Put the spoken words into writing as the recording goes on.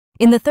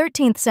In the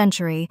 13th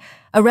century,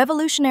 a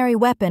revolutionary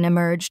weapon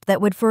emerged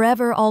that would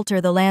forever alter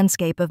the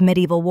landscape of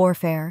medieval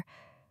warfare.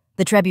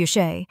 The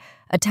trebuchet,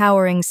 a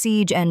towering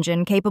siege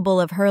engine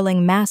capable of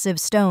hurling massive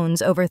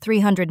stones over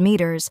 300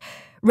 meters,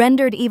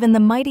 rendered even the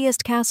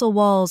mightiest castle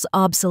walls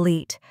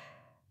obsolete.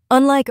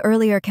 Unlike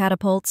earlier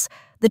catapults,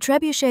 the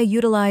trebuchet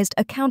utilized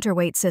a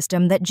counterweight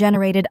system that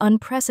generated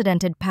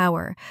unprecedented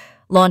power,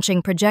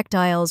 launching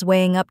projectiles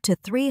weighing up to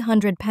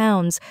 300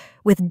 pounds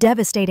with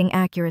devastating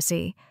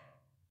accuracy.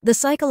 The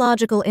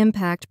psychological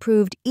impact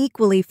proved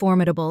equally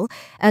formidable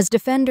as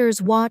defenders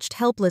watched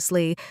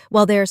helplessly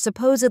while their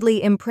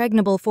supposedly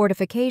impregnable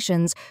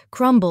fortifications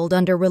crumbled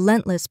under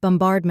relentless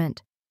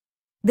bombardment.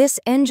 This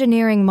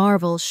engineering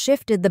marvel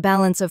shifted the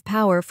balance of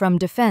power from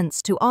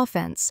defense to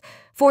offense,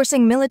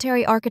 forcing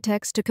military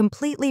architects to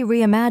completely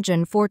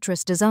reimagine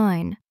fortress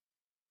design.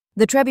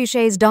 The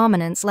trebuchet's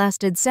dominance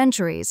lasted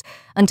centuries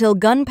until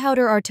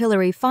gunpowder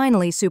artillery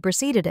finally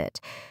superseded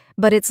it,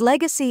 but its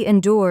legacy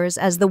endures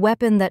as the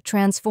weapon that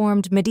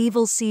transformed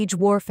medieval siege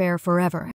warfare forever.